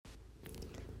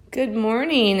Good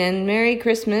morning and Merry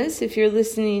Christmas if you're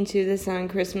listening to this on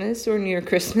Christmas or near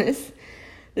Christmas.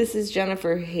 This is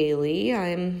Jennifer Haley.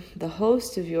 I'm the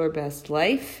host of Your Best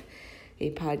Life,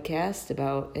 a podcast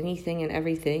about anything and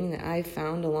everything that I've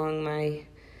found along my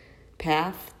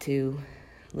path to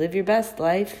live your best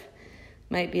life.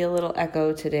 Might be a little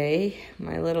echo today.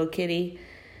 My little kitty,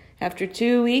 after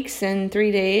 2 weeks and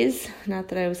 3 days, not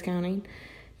that I was counting,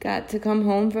 got to come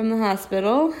home from the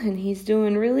hospital, and he's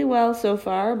doing really well so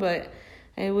far, but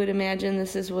I would imagine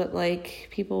this is what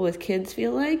people with kids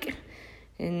feel like,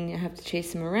 and you have to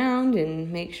chase him around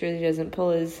and make sure that he doesn't pull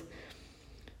his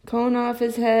cone off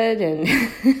his head and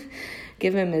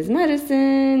give him his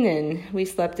medicine, and we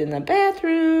slept in the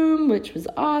bathroom, which was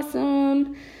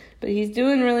awesome, but he's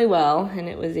doing really well, and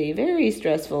it was a very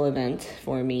stressful event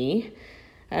for me.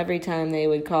 Every time they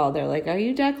would call, they're like, "Are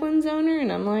you Declan's owner?"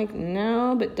 And I'm like,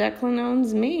 "No, but Declan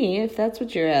owns me, if that's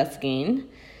what you're asking."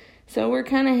 So we're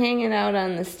kind of hanging out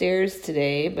on the stairs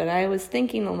today, but I was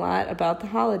thinking a lot about the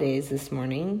holidays this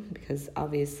morning because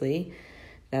obviously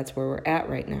that's where we're at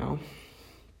right now.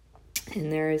 And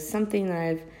there is something that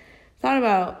I've thought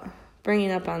about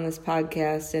bringing up on this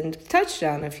podcast and touched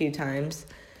on a few times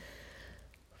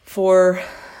for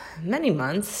many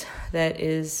months that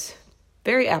is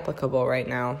very applicable right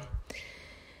now.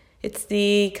 It's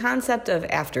the concept of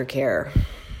aftercare.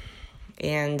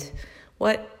 And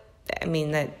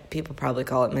that people probably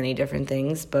call it many different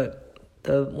things, but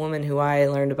the woman who I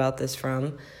learned about this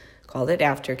from called it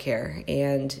aftercare.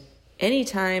 And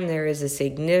anytime there is a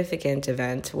significant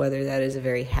event, whether that is a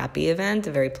very happy event,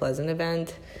 a very pleasant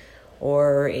event,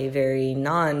 or a very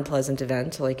non-pleasant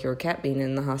event, like your cat being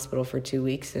in the hospital for 2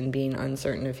 weeks and being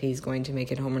uncertain if he's going to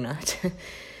make it home or not,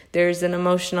 there's an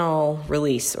emotional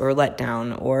release or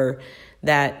letdown or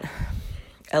that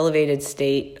elevated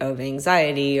state of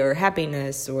anxiety or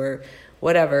happiness or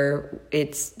whatever.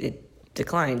 It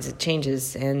declines, it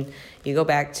changes, and you go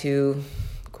back to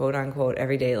quote-unquote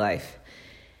everyday life.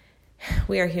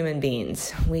 We are human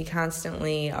beings. We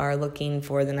constantly are looking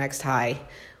for the next high,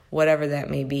 whatever that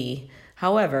may be.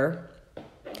 However,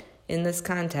 in this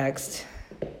context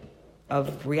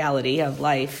of reality, of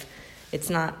life, it's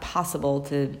not possible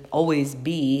to always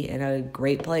be in a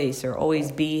great place or always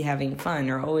be having fun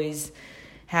or always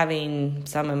having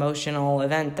some emotional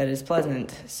event that is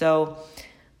pleasant. So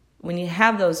when you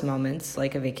have those moments,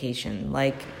 like a vacation,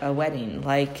 like a wedding,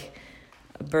 like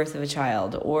a birth of a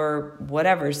child, or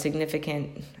whatever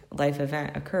significant life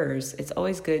event occurs, it's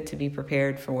always good to be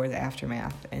prepared for the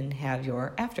aftermath and have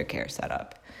your aftercare set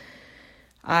up.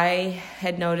 I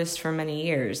had noticed for many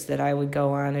years that I would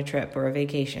go on a trip or a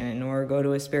vacation or go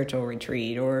to a spiritual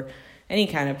retreat or any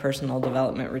kind of personal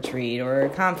development retreat or a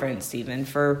conference even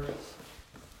for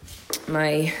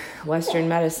my Western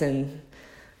medicine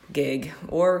gig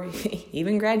or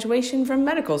even graduation from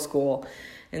medical school.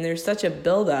 And there's such a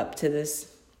buildup to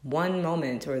this one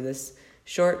moment or this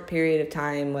short period of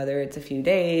time, whether it's a few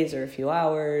days or a few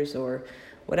hours or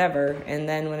whatever. And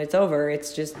then when it's over,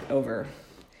 it's just over.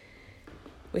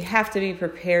 We have to be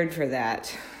prepared for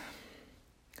that.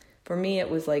 For me, it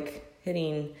was like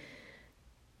hitting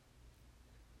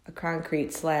a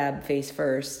concrete slab face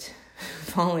first,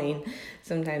 falling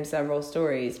sometimes several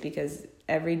stories, because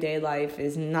everyday life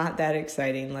is not that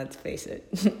exciting, let's face it.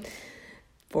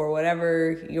 For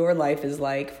whatever your life is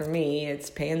like, for me, it's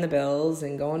paying the bills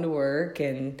and going to work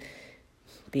and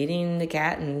feeding the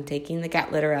cat and taking the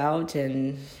cat litter out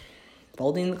and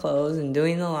folding the clothes and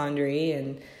doing the laundry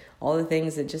and all the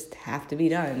things that just have to be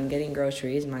done. Getting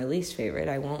groceries, my least favorite.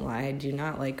 I won't lie. I do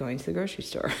not like going to the grocery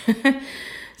store.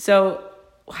 So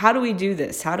how do we do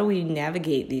this? How do we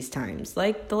navigate these times?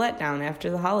 Like the letdown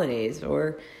after the holidays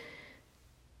or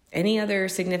any other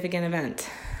significant event.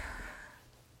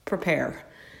 Prepare.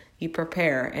 You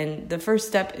prepare. And the first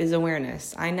step is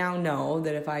awareness. I now know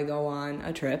that if I go on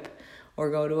a trip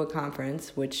or go to a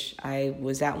conference, which I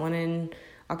was at one in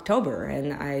October,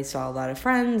 and I saw a lot of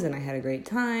friends and I had a great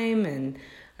time and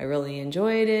I really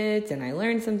enjoyed it and I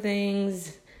learned some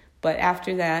things, but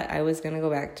after that I was going to go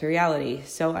back to reality.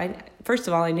 So first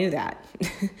of all, I knew that.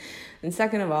 And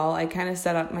second of all, I kind of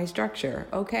set up my structure.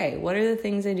 Okay, what are the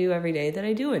things I do every day that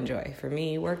I do enjoy? For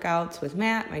me, workouts with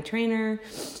Matt, my trainer,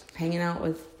 hanging out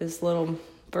with this little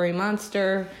furry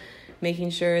monster,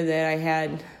 making sure that I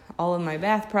had all of my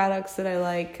bath products that I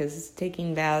like, because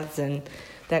taking baths and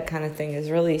that kind of thing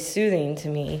is really soothing to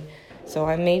me. So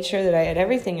I made sure that I had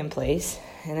everything in place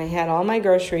and I had all my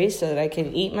groceries so that I could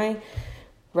eat my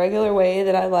regular way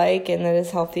that I like and that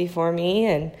is healthy for me,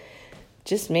 and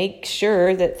just make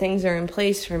sure that things are in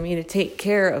place for me to take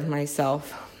care of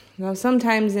myself. Now,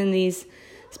 sometimes in these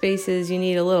spaces, you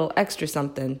need a little extra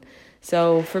something.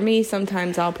 So for me,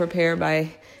 sometimes I'll prepare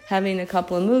by having a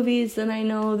couple of movies that I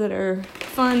know that are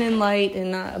fun and light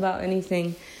and not about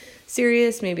anything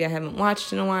serious. Maybe I haven't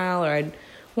watched in a while, or I'd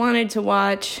wanted to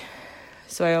watch,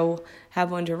 so I'll have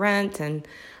one to rent. And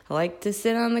I like to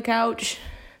sit on the couch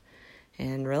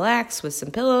and relax with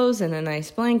some pillows and a nice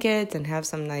blanket and have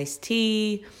some nice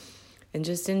tea and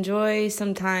just enjoy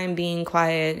some time being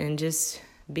quiet and just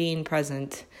being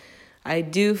present. I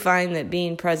do find that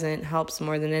being present helps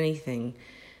more than anything.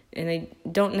 And I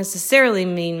don't necessarily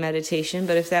mean meditation,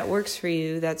 but if that works for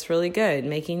you, that's really good.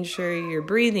 Making sure you're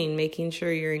breathing, making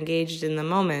sure you're engaged in the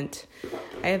moment.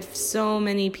 I have so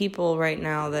many people right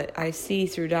now that I see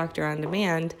through Doctor on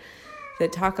Demand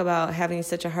that talk about having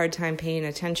such a hard time paying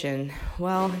attention.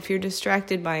 Well, if you're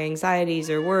distracted by anxieties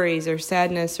or worries or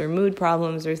sadness or mood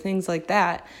problems or things like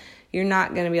that, you're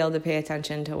not going to be able to pay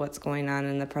attention to what's going on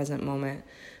in the present moment.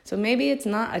 So maybe it's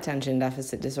not attention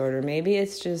deficit disorder. Maybe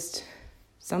it's just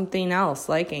something else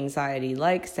like anxiety,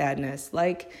 like sadness,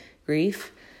 like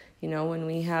grief. When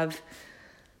we have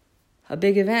a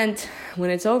big event, when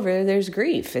it's over, there's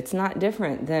grief. It's not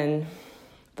different than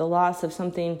the loss of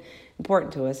something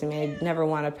important to us. I'd never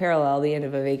want to parallel the end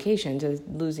of a vacation to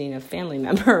losing a family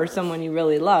member or someone you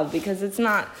really love, because it's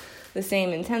not the same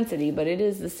intensity, but it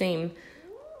is the same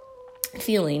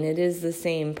feeling. It is the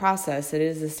same process. It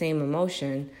is the same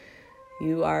emotion.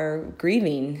 You are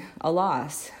grieving a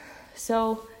loss.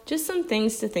 So just some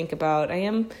things to think about. I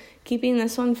am keeping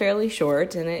this one fairly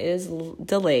short, and it is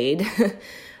delayed,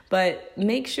 but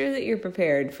make sure that you're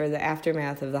prepared for the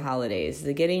aftermath of the holidays,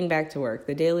 the getting back to work,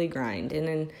 the daily grind. And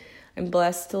then I'm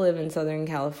blessed to live in Southern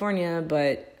California,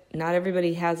 but not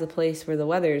everybody has a place where the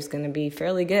weather is going to be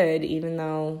fairly good, even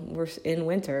though we're in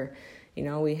winter.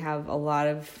 We have a lot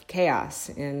of chaos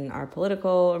in our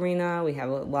political arena. We have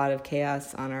a lot of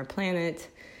chaos on our planet.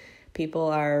 People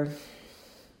are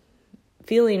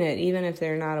feeling it, even if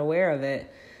they're not aware of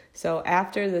it. So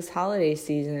after this holiday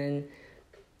season,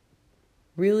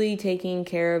 really taking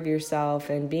care of yourself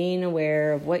and being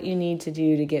aware of what you need to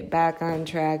do to get back on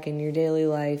track in your daily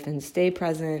life and stay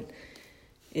present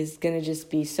is going to just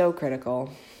be so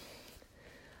critical.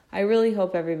 I really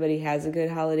hope everybody has a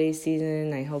good holiday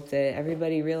season. I hope that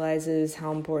everybody realizes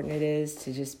how important it is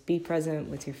to just be present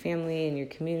with your family and your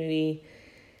community.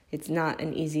 It's not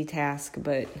an easy task,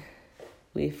 but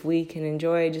if we can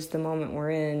enjoy just the moment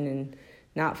we're in and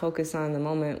not focus on the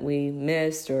moment we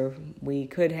missed or we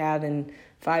could have in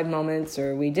 5 moments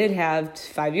or we did have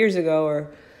 5 years ago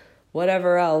or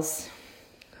whatever else,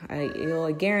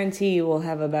 I guarantee you will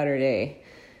have a better day.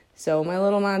 So my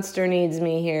little monster needs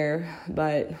me here,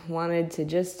 but wanted to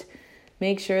just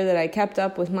make sure that I kept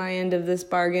up with my end of this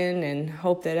bargain and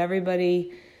hope that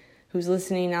everybody who's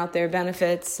listening out there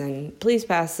benefits. And please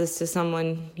pass this to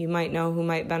someone you might know who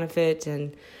might benefit.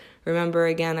 And remember,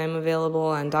 again, I'm available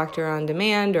on Doctor on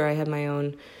Demand, or I have my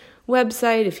own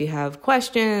website if you have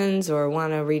questions or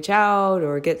want to reach out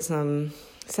or get some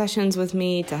sessions with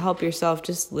me to help yourself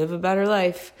just live a better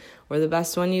life or the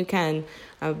best one you can.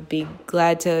 I'd be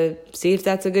glad to see if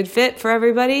that's a good fit for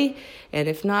everybody, and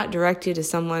if not, direct you to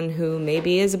someone who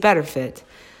maybe is a better fit.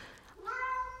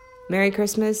 Merry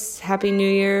Christmas, Happy New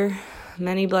Year,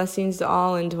 many blessings to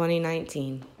all in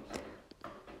 2019.